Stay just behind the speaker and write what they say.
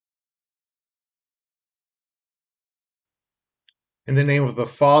In the name of the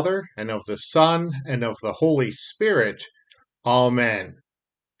Father, and of the Son, and of the Holy Spirit. Amen.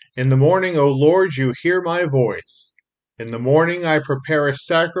 In the morning, O Lord, you hear my voice. In the morning I prepare a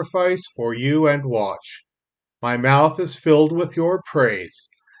sacrifice for you and watch. My mouth is filled with your praise,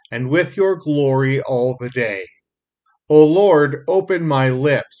 and with your glory all the day. O Lord, open my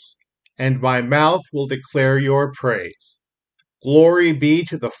lips, and my mouth will declare your praise. Glory be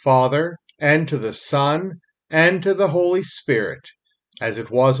to the Father, and to the Son, and to the Holy Spirit, as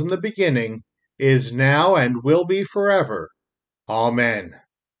it was in the beginning, is now, and will be forever. Amen.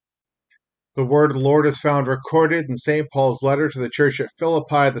 The word of the Lord is found recorded in St. Paul's letter to the church at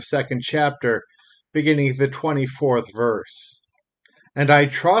Philippi, the 2nd chapter, beginning the 24th verse. And I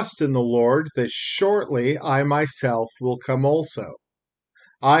trust in the Lord that shortly I myself will come also.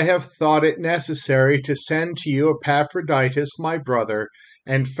 I have thought it necessary to send to you Epaphroditus, my brother,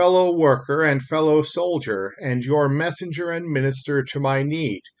 and fellow worker and fellow soldier, and your messenger and minister to my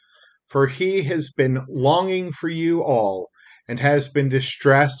need. For he has been longing for you all, and has been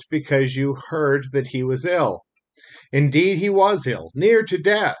distressed because you heard that he was ill. Indeed, he was ill, near to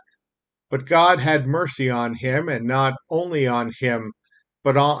death. But God had mercy on him, and not only on him,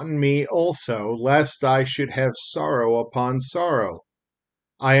 but on me also, lest I should have sorrow upon sorrow.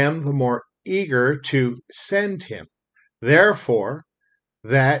 I am the more eager to send him, therefore,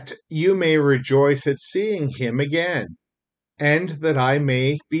 that you may rejoice at seeing him again, and that I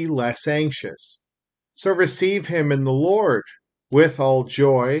may be less anxious. So receive him in the Lord with all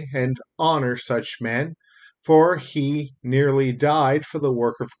joy, and honor such men, for he nearly died for the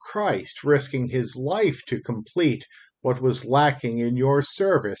work of Christ, risking his life to complete what was lacking in your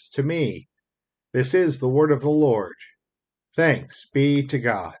service to me. This is the word of the Lord. Thanks be to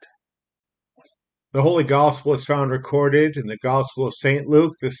God. The Holy Gospel is found recorded in the Gospel of St.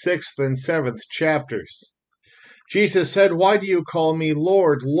 Luke, the 6th and 7th chapters. Jesus said, "Why do you call me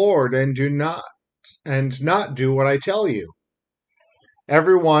Lord, Lord, and not do what I tell you?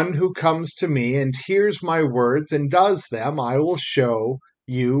 Everyone who comes to me and hears my words and does them, I will show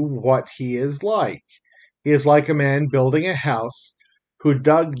you what he is like. He is like a man building a house, who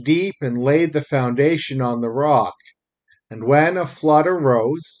dug deep and laid the foundation on the rock. And when a flood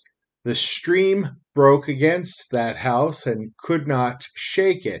arose, the stream broke against that house and could not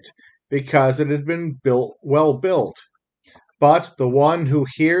shake it, because it had been well built. But the one who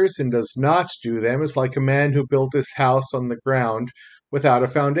hears and does not do them is like a man who built his house on the ground without a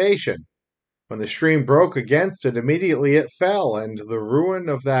foundation. When the stream broke against it, immediately it fell, and the ruin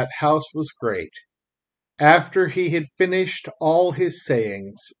of that house was great." After he had finished all his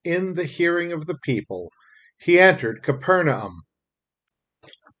sayings in the hearing of the people, he entered Capernaum.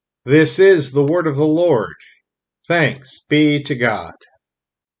 This is the word of the Lord. Thanks be to God.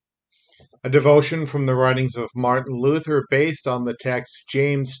 A devotion from the writings of Martin Luther based on the text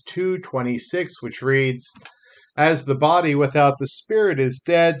James 2:26, which reads, "As the body without the spirit is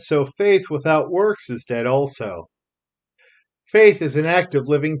dead, so faith without works is dead also." Faith is an active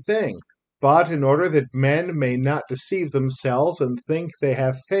living thing, but in order that men may not deceive themselves and think they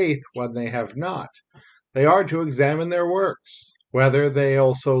have faith when they have not, they are to examine their works, whether they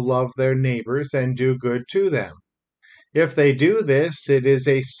also love their neighbors and do good to them. If they do this, it is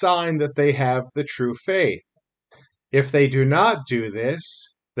a sign that they have the true faith. If they do not do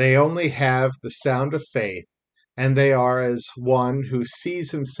this, they only have the sound of faith, and they are as one who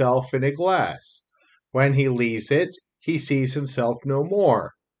sees himself in a glass. When he leaves it, he sees himself no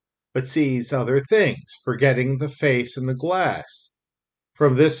more, but sees other things, forgetting the face in the glass.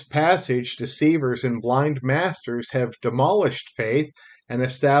 From this passage, deceivers and blind masters have demolished faith and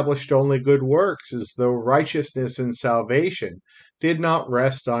established only good works, as though righteousness and salvation did not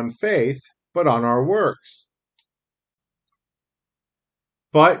rest on faith, but on our works.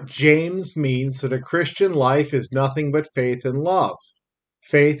 But James means that a Christian life is nothing but faith and love.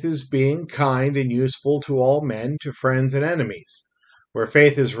 Faith is being kind and useful to all men, to friends and enemies. Where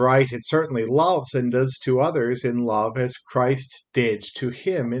faith is right, it certainly loves and does to others in love as Christ did to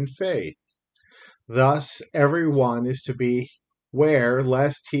him in faith. Thus, every one is to beware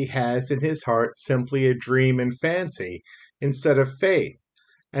lest he has in his heart simply a dream and fancy instead of faith,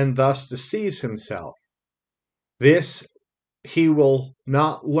 and thus deceives himself. This he will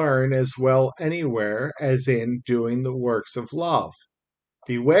not learn as well anywhere as in doing the works of love.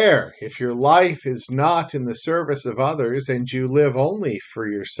 Beware, if your life is not in the service of others, and you live only for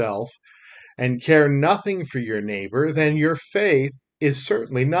yourself, and care nothing for your neighbor, then your faith is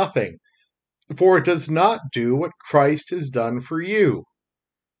certainly nothing, for it does not do what Christ has done for you.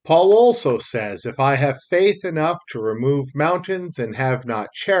 Paul also says, "If I have faith enough to remove mountains and have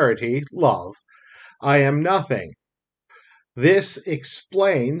not charity, love, I am nothing." This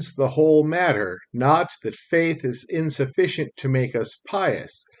explains the whole matter, not that faith is insufficient to make us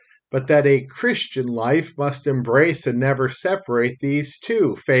pious, but that a Christian life must embrace and never separate these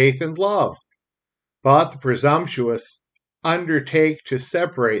two, faith and love. But the presumptuous undertake to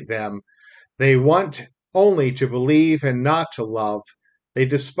separate them. They want only to believe and not to love. They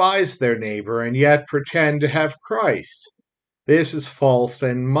despise their neighbor and yet pretend to have Christ. This is false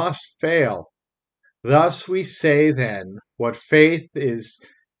and must fail. Thus we say then, what faith is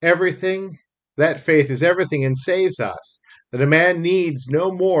everything, that faith is everything and saves us, that a man needs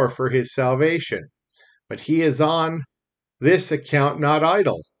no more for his salvation, but he is on this account not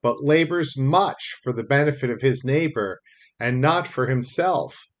idle, but labors much for the benefit of his neighbor, and not for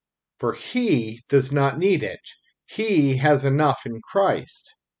himself. For he does not need it. He has enough in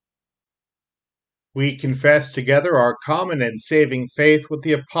Christ. We confess together our common and saving faith with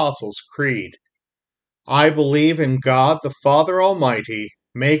the Apostles' Creed. I believe in God the Father Almighty,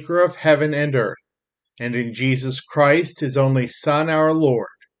 maker of heaven and earth, and in Jesus Christ, his only Son, our Lord,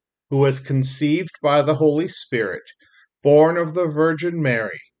 who was conceived by the Holy Spirit, born of the Virgin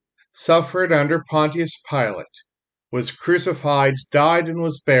Mary, suffered under Pontius Pilate, was crucified, died, and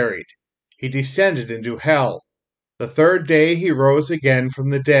was buried. He descended into hell. The third day he rose again from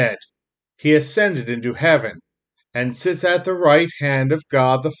the dead. He ascended into heaven, and sits at the right hand of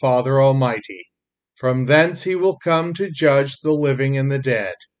God the Father Almighty. From thence he will come to judge the living and the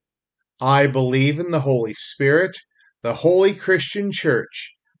dead. I believe in the Holy Spirit, the holy Christian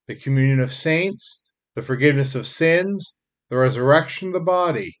Church, the communion of saints, the forgiveness of sins, the resurrection of the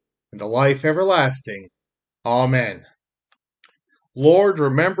body, and the life everlasting. Amen. Lord,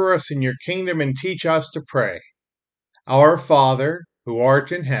 remember us in your kingdom and teach us to pray. Our Father, who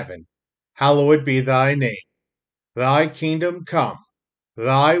art in heaven, hallowed be thy name. Thy kingdom come,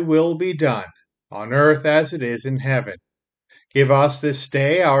 thy will be done, on earth as it is in heaven. Give us this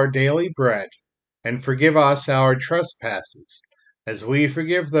day our daily bread, and forgive us our trespasses, as we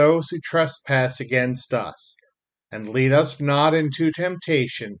forgive those who trespass against us. And lead us not into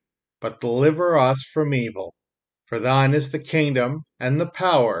temptation, but deliver us from evil. For thine is the kingdom, and the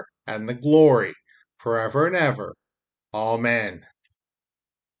power, and the glory, forever and ever. Amen.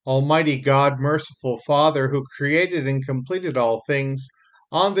 Almighty God, merciful Father, who created and completed all things,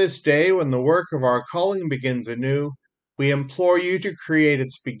 on this day when the work of our calling begins anew, we implore you to create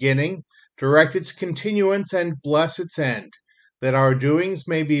its beginning, direct its continuance, and bless its end, that our doings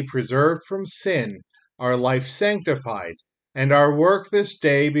may be preserved from sin, our life sanctified, and our work this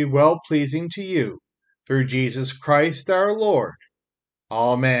day be well-pleasing to you, through Jesus Christ our Lord.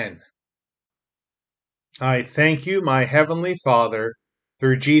 Amen. I thank you, my heavenly Father,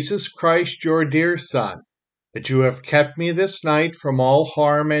 through Jesus Christ, your dear Son, that you have kept me this night from all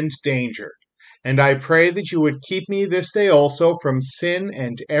harm and danger. And I pray that you would keep me this day also from sin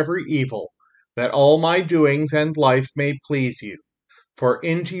and every evil, that all my doings and life may please you. For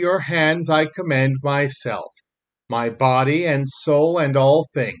into your hands I commend myself, my body and soul and all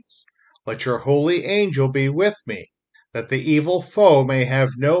things. Let your holy angel be with me, that the evil foe may have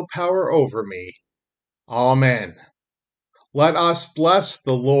no power over me. Amen. Let us bless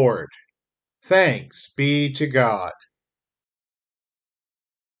the Lord. Thanks be to God.